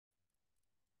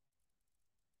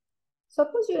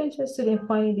Suppose you're interested in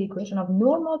finding the equation of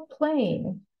normal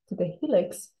plane to the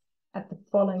helix at the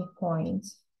following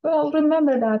points. Well,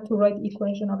 remember that to write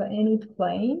equation of any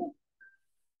plane,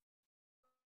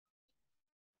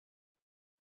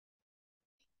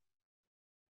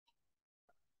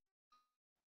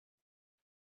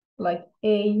 like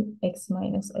a x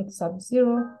minus x sub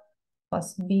 0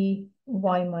 plus b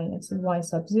y minus y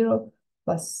sub 0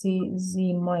 plus c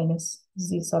z minus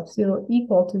z sub 0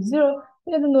 equal to 0.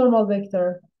 You have the normal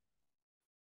vector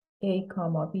a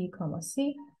comma b comma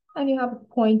c, and you have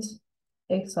a point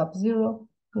x sub 0,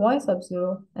 y sub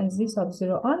 0, and z sub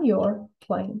 0 on your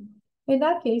plane. In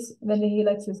that case, when the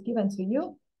helix is given to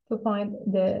you, to find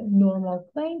the normal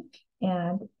plane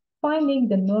and finding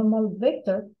the normal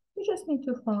vector, you just need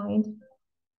to find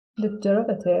the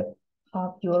derivative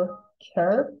of your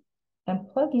curve and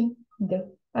plug in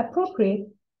the appropriate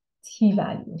t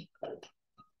value.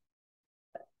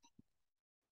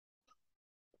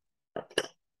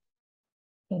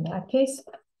 In that case,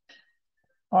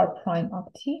 r prime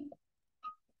of t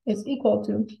is equal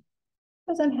to, it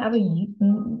doesn't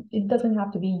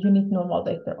have to be unit normal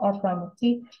vector. R prime of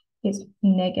t is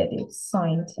negative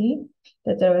sine t.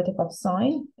 The derivative of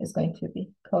sine is going to be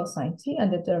cosine t,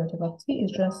 and the derivative of t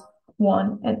is just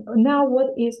 1. And now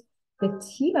what is the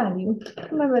t value?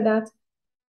 Remember that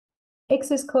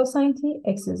x is cosine t,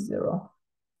 x is 0.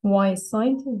 Y is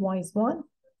sine t, y is 1.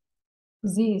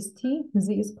 Z is t,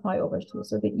 z is pi over 2.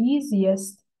 So the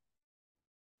easiest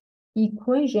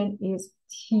equation is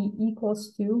t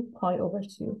equals to pi over 2.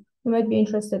 You might be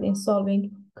interested in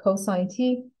solving cosine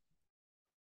t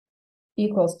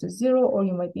equals to 0, or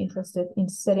you might be interested in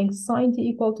setting sine t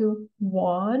equal to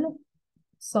 1.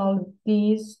 Solve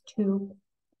these two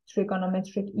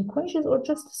trigonometric equations, or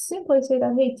just simply say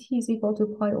that, hey, t is equal to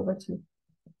pi over 2.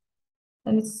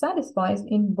 And it satisfies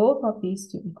in both of these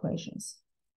two equations.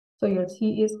 So your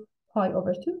t is pi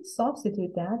over 2.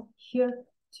 Substitute that here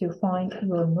to find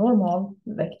your normal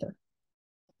vector.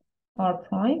 R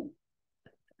prime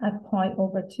at pi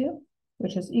over 2,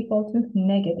 which is equal to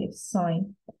negative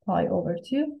sine pi over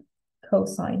 2,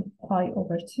 cosine pi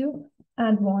over 2,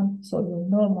 and 1. So your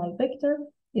normal vector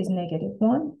is negative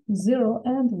 1, 0,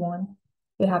 and 1.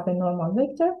 We have the normal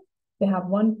vector. We have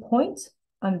 1 point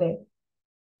on the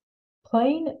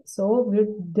plane, so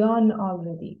we're done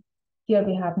already. Here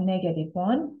we have negative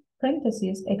 1,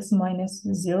 parentheses, x minus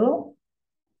 0,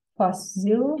 plus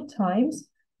 0 times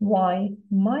y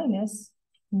minus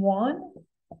 1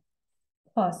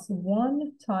 plus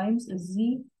 1 times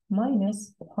z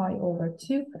minus pi over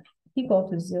 2 equal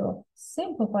to 0.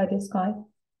 Simplify this guy.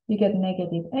 You get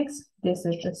negative x. This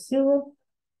is just 0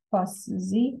 plus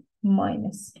z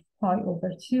minus pi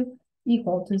over 2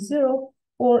 equal to 0.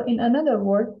 Or in another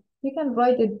word, you can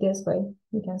write it this way.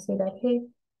 You can say that, hey,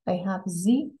 I have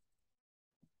z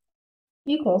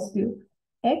equals to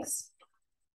x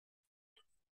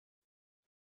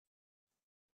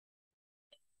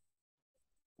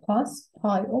plus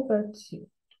pi over 2.